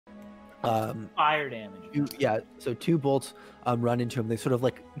Fire damage. So 2 bolts run into him. They sort of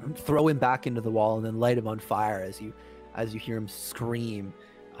like throw him back into the wall and then light him on fire as you hear him scream.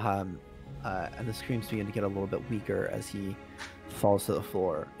 And the screams begin to get a little bit weaker as he falls to the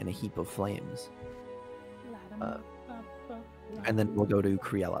floor in a heap of flames. And then we'll go to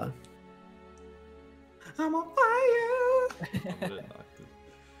Criella. I'm on fire.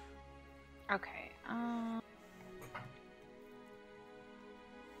 Okay.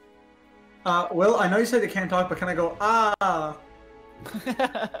 Will, I know you said you can't talk, but can I go, ah?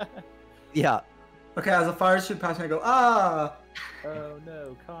 Yeah. Okay, as a fire shoot past me, I go, ah! Oh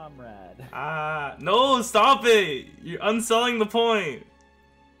no, comrade. Ah, no, stop it! You're unselling the point.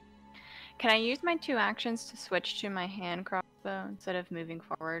 Can I use my 2 actions to switch to my hand crossbow instead of moving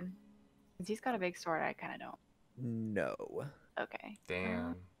forward? Since he's got a big sword, I kind of don't. No. Okay.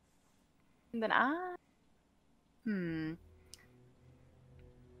 Damn. And then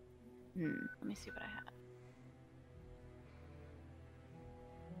let me see what I have.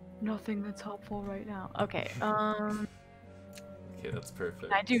 Nothing that's helpful right now. Okay, Okay, that's perfect.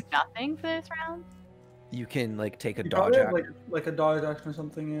 can I do nothing for this round? You can like take a You dodge probably have, action. like a dodge action or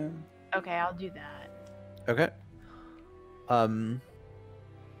something, yeah. Okay, I'll do that. Okay. So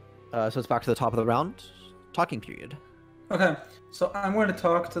it's back to the top of the round. Talking period. Okay, so I'm going to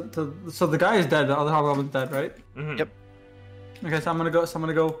talk to so the guy is dead, the other hobgoblin's dead, right? Mm-hmm. Yep. Okay, so I'm gonna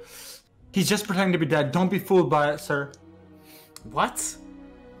go, he's just pretending to be dead, don't be fooled by it, sir. What?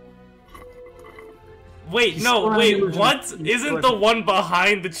 Wait, He's no, still wait, an illusion. what? Isn't the one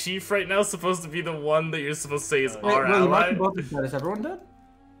behind the chief right now supposed to be the one that you're supposed to say is our Wait, you ally? mentioned both are dead. Is everyone dead?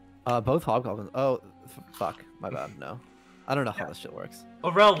 Both hobgoblins. Oh, fuck. My bad. No. I don't know how this shit works.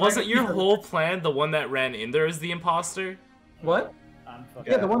 Aurel, wasn't your whole plan the one that ran in there as the imposter? What? I'm fucking.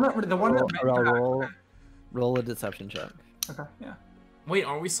 Yeah, the one that Roll a deception check. Okay, yeah. Wait,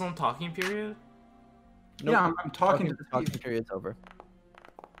 aren't we still in talking period? Nope. Yeah, I'm talking to the talking thief. period's over.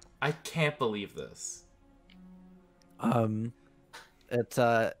 I can't believe this.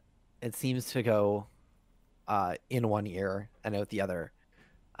 It seems to go in one ear and out the other.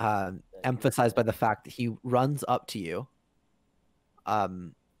 Emphasized by the fact that he runs up to you,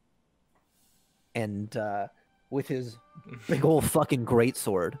 and with his big old fucking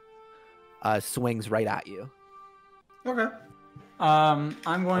greatsword, swings right at you. Okay. I'm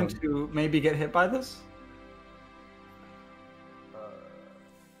going to maybe get hit by this.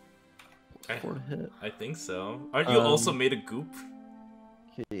 I think so. Aren't you also made of goop?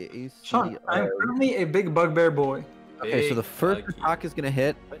 Okay, AC, Sean, I'm currently a big bugbear boy. okay, so the Big first buggy. attack is gonna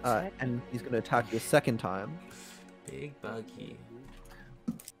hit, and he's gonna attack you a second time, Big buggy.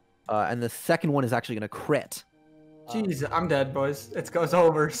 and the second one is actually gonna crit. Jeez, I'm dead, boys. It's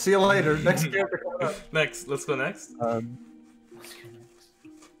over. See you later. Next character coming up. Next, let's go next. Um,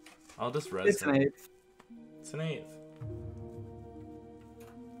 I'll just res It's him. an 8. It's an 8.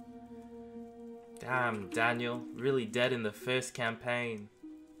 Damn, Daniel, really dead in the first campaign.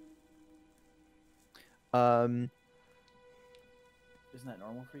 Isn't that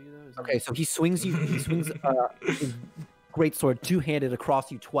normal for you though? Isn't okay, so he swings you. He swings his greatsword two-handed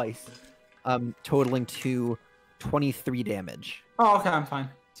across you twice, totaling to 23 damage. Oh, okay, I'm fine.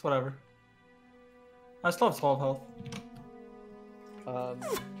 It's whatever. I still have 12 health.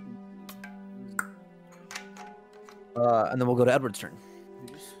 And then we'll go to Edward's turn. Who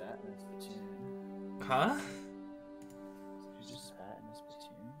just spat in his platoon? Huh? Who just spat in his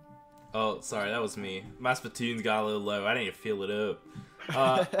platoon? Oh, sorry, that was me. My spittoons got a little low. I didn't feel it up.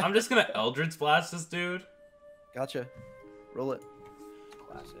 I'm just gonna Eldritch Blast this dude. Gotcha. Roll it.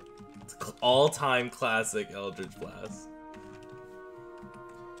 Classic. It's all-time classic Eldritch Blast.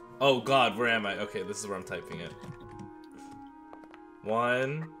 Oh god, where am I? Okay, this is where I'm typing it.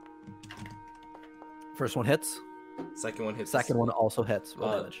 1. First one hits. Second one hits. Second one also hits.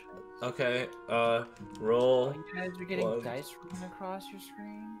 Roll damage. Okay, roll. You guys are getting One. dice rolling across your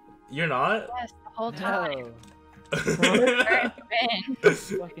screen? You're not? Yes, the whole time. No. Where have you been?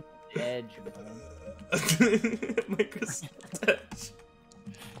 Fucking edge, man. Microsoft Edge.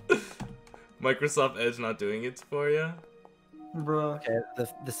 Microsoft Edge not doing it for you? Bruh. Okay,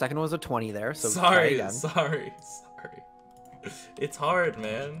 the second one was a 20 there. So try sorry, again. sorry. It's hard,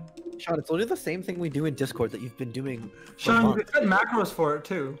 man. Sean, it's literally the same thing we do in Discord that you've been doing. For Sean, you months. could set macros for it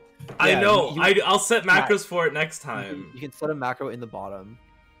too. I Yeah, know. you- I'll set macros for it next time. You can set a macro in the bottom.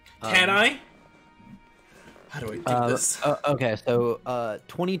 Can I? How do I do this? Okay, so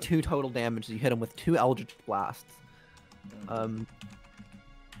 22 total damage. You hit him with 2 Eldritch Blasts. And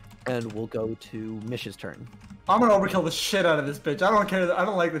we'll go to Mish's turn. I'm gonna overkill the shit out of this bitch. I don't care. I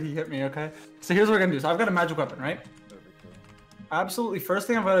don't like that he hit me. Okay. So here's what we're gonna do. So I've got a magic weapon, right? absolutely first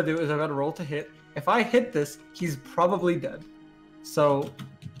thing I've got to do is I've got to roll to hit. If I hit this, he's probably dead. So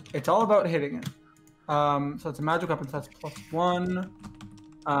it's all about hitting it. So it's a magic weapon, so that's +1. And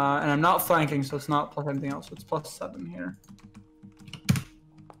I'm not flanking, so it's not plus anything else. So it's +7 here.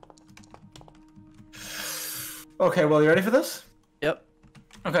 Okay, well, you ready for this? Yep.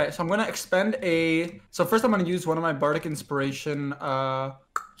 Okay, so I'm gonna expend a. So first, I'm gonna use one of my bardic inspiration. Can't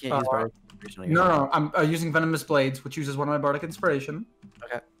use bardic inspiration on your No, I'm using venomous blades, which uses one of my bardic inspiration.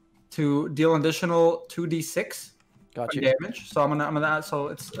 Okay. To deal an additional 2d6 Got you. damage. So I'm gonna add. So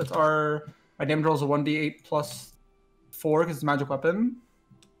it's my damage roll is a 1d8 plus 4 because it's a magic weapon.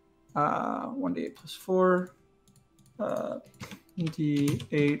 1d8 plus 4.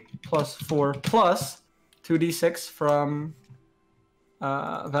 D8 plus 4 plus 2d6 from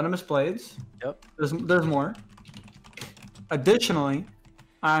venomous blades. Yep. There's more. Additionally,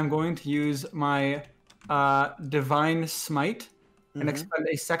 I'm going to use my divine smite and expend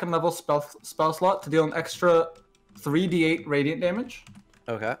a second level spell slot to deal an extra 3d8 radiant damage.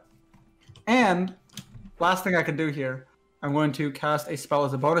 Okay. And last thing I can do here, I'm going to cast a spell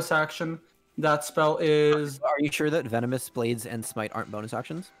as a bonus action. That spell is. Are you sure that venomous blades and smite aren't bonus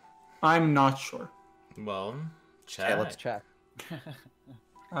actions? I'm not sure. Well, check. Okay, let's check.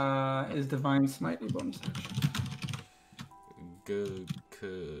 Is divine smite a bonus action?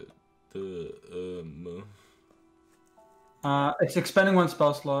 It's expending one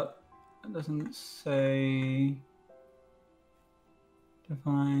spell slot. It doesn't say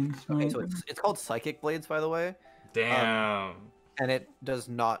divine smite. Okay, so it's called psychic blades, by the way. Damn. And it does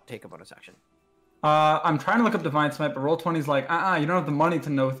not take a bonus action. I'm trying to look up divine smite, but Roll20 is like, you don't have the money to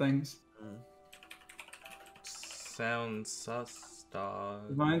know things. Sounds sus, dog.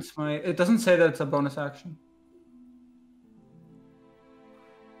 Divine smite. It doesn't say that it's a bonus action.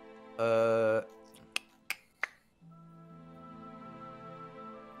 Our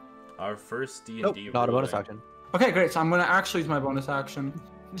first D&D Nope, not a bonus rolling. action. Okay, great. So I'm going to actually use my bonus action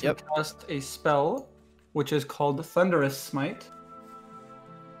to Yep. cast a spell, which is called Thunderous Smite.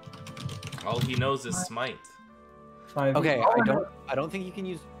 All he knows is smite. 5. Okay, I don't think you can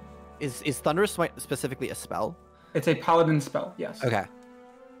use. Is Thunderous Smite specifically a spell? It's a paladin spell, yes. Okay.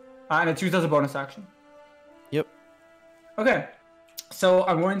 And it's used as a bonus action. Yep. Okay, so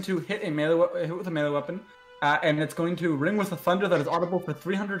I'm going to hit hit with a melee weapon, and it's going to ring with a thunder that is audible for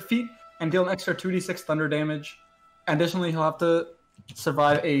 300 feet and deal an extra 2d6 thunder damage. Additionally, he'll have to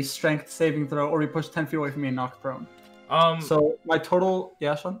survive a strength saving throw or be pushed 10 feet away from me and knocked prone. So my total,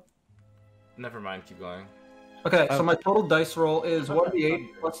 yeah, Sean? Never mind, keep going. Okay, so my total dice roll is 1d8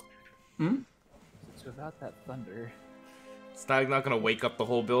 plus. It's without that thunder. It's not gonna wake up the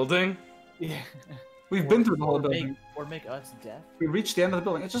whole building. Yeah. We've been through the whole Or building. make us deaf. We reached the end of the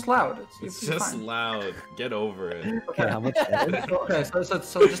building. It's just loud. It's it's just fine. loud. Get over it. Okay, how much damage? Okay,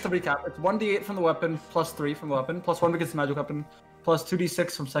 so just to recap, it's 1d8 from the weapon, plus 3 from the weapon, plus 1 because it's a magic weapon, plus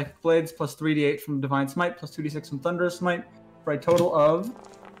 2d6 from psychic blades, plus 3d8 from divine smite, plus 2d6 from thunderous smite, for a total of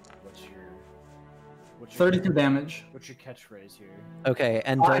What's your 32 damage. What's your catchphrase here? Okay,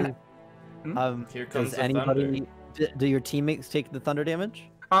 and Here comes does the anybody? Do your teammates take the thunder damage?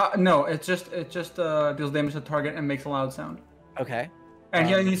 No, it just deals damage to the target and makes a loud sound. Okay. And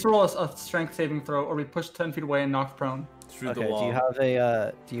he needs to roll a strength saving throw, or be pushed 10 feet away and knocked prone. Through the Okay. wall.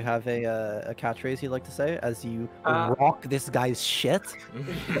 Do you have a catchphrase you'd like to say as you rock this guy's shit?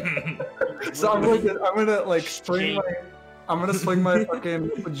 So I'm gonna like swing my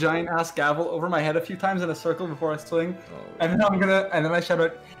fucking giant ass gavel over my head a few times in a circle before I swing, and then I shout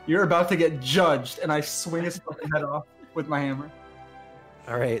out, "You're about to get judged!" and I swing his fucking head off with my hammer.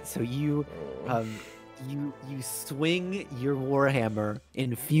 All right. So you swing your warhammer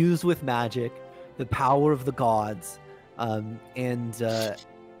infused with magic, the power of the gods, and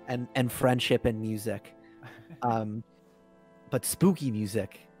friendship and music, but spooky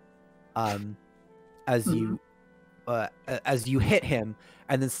music. As you hit him,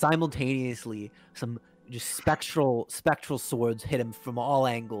 and then simultaneously some just spectral swords hit him from all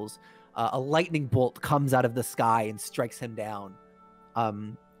angles. A lightning bolt comes out of the sky and strikes him down.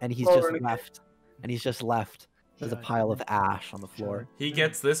 And he's just left. There's a pile of ash on the floor. He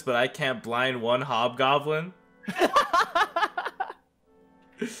gets this, but I can't blind one hobgoblin.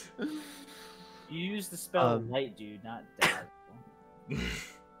 You use the spell light, dude, not dark.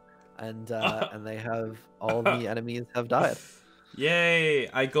 And they have all the enemies have died. Yay!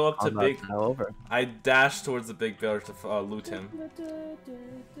 I go up to Combat's now over. I dash towards the big bear to loot him.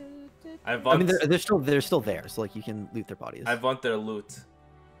 I mean, they're still there, so like you can loot their bodies. I want their loot.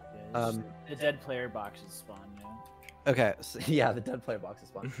 Yeah, the dead player boxes spawn, you know? Okay, so, yeah, the dead player box is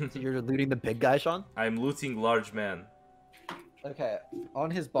fun. So you're looting the big guy, Sean? I'm looting large man. Okay, on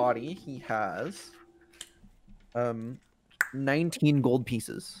his body he has 19 gold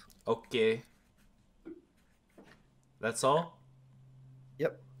pieces. Okay. That's all?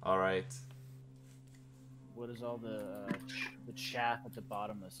 Yep. Alright. What is all the chaff at the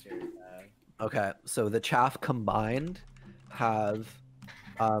bottom of the stairs have? Okay, so the chaff combined have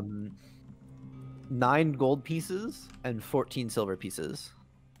 9 gold pieces and 14 silver pieces.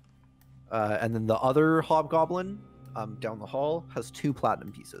 And then the other hobgoblin down the hall has 2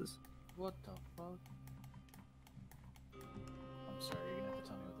 platinum pieces. What the fuck? I'm sorry, you're gonna have to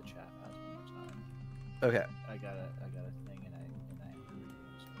tell me what the chaff has one more time. Okay, I got a thing and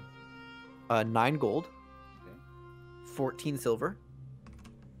I 9 gold, Okay. 14 silver,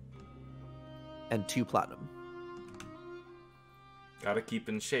 and 2 platinum. Gotta keep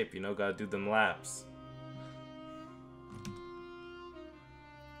in shape, you know, gotta do them laps.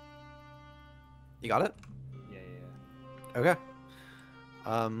 You got it? Yeah. Okay.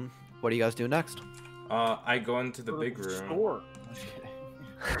 What do you guys do next? I go into the big room. Store. I'm just kidding.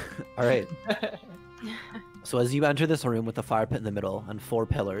 All right. So as you enter this room with a fire pit in the middle and 4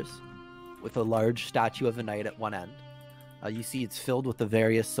 pillars, with a large statue of a knight at one end, you see it's filled with the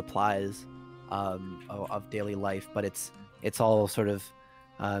various supplies of daily life, but it's all sort of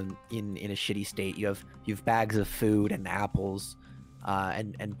in a shitty state. You have bags of food and apples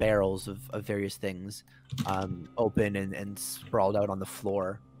and barrels of various things open and sprawled out on the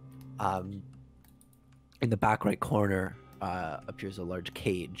floor. In the back right corner appears a large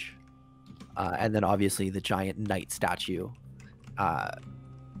cage, and then obviously the giant knight statue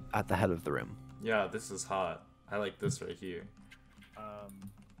at the head of the room. Yeah, this is hot. I like this right here.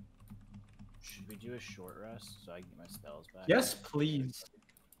 Should we do a short rest so I can get my spells back? Yes, please.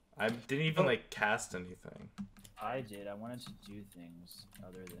 I didn't even like cast anything. I did. I wanted to do things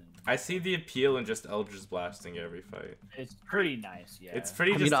other than. I see the appeal in just Eldritch blasting every fight. It's pretty nice, yeah. It's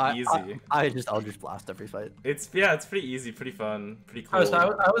pretty easy. I just Eldritch Blast every fight. It's pretty easy, pretty fun, pretty cool.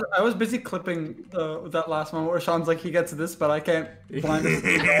 I was busy clipping that last moment where Sean's like, he gets this, but I can't blind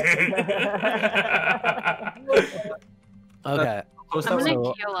Okay. I'm gonna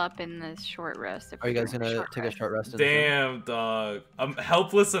So- heal up in this short rest. if Are you we're guys doing gonna take a rest. short rest? in this room? Damn, dog.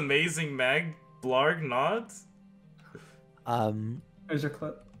 Helpless, amazing mag blarg not. There's your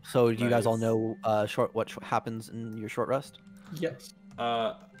clip. So do you guys all Nice. know what happens in your short rest? Yes.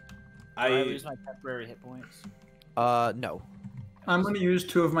 I I lose my temporary hit points. No. I'm going to use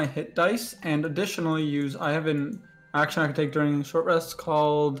 2 of my hit dice and additionally I have an action I can take during short rest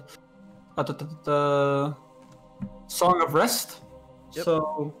called the Song of Rest. Yep.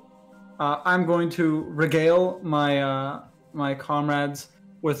 So I'm going to regale my comrades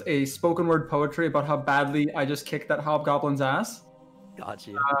with a spoken word poetry about how badly I just kicked that hobgoblin's ass. Got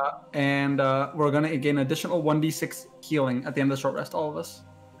you. And we're going to gain additional 1d6 healing at the end of the short rest, all of us.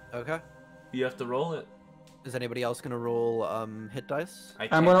 Okay. you have to roll it. Is anybody else gonna roll hit dice?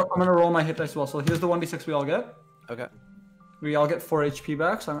 I'm gonna roll my hit dice as well. So here's the 1d6 we all get. Okay. We all get 4 HP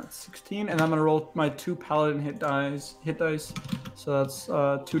back, so I'm at 16, and I'm gonna roll my 2 paladin hit dice. So that's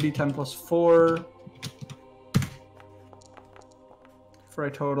 2d10 plus 4 for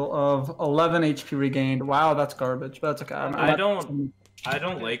a total of 11 HP regained. Wow, that's garbage, but that's okay. I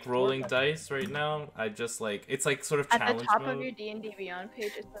don't like rolling dice right now. I just like it's like sort of At challenge the top mode. of your D&D Beyond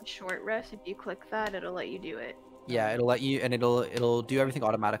page, it's a short rest. If you click that, it'll let you do it. Yeah, it'll let you, and it'll do everything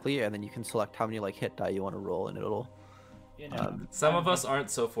automatically, and then you can select how many like hit die you want to roll, and it'll. You know, Some of us aren't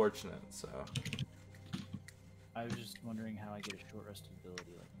so fortunate, so. I was just wondering how I get a short rest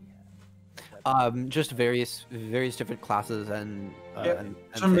ability like we have. Just various different classes and and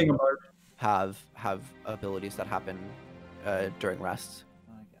I'm being a things bard. have abilities that happen during rests.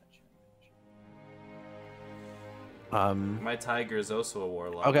 I got you. My tiger is also a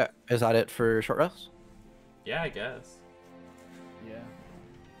warlock. Okay, is that it for short rest? Yeah, I guess. Yeah.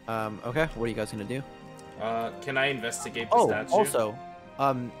 Okay, what are you guys gonna do? Can I investigate the Oh, statue? also,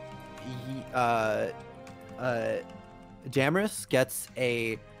 Damaris gets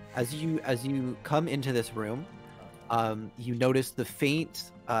a as you come into this room, you notice the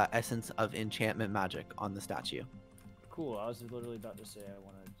faint essence of enchantment magic on the statue. Cool. I was literally about to say I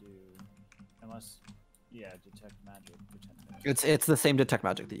want to do, unless, detect magic. Pretend magic. It's the same detect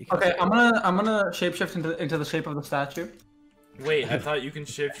magic that you can. Okay, I'm gonna shapeshift into the shape of the statue. Wait, I thought you can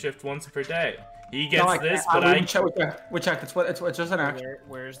shift once per day. He gets No, I this, can't. but We checked. It's just an action.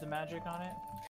 Where's the magic on it?